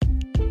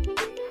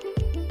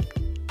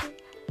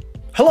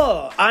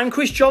Hello, I'm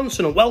Chris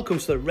Johnson and welcome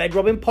to the Red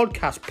Robin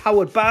podcast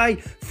powered by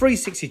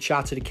 360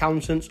 Chartered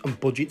Accountants and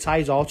Budget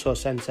Ties Auto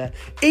Centre.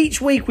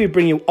 Each week we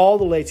bring you all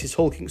the latest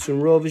Hull Kingston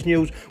Rovers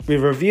news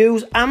with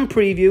reviews and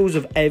previews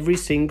of every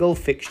single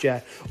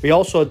fixture. We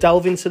also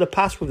delve into the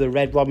past with the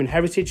Red Robin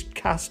Heritage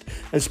cast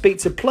and speak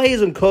to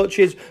players and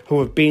coaches who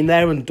have been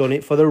there and done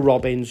it for the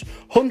Robins.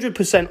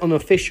 100%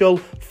 unofficial,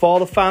 for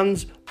the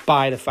fans,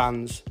 by the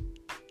fans.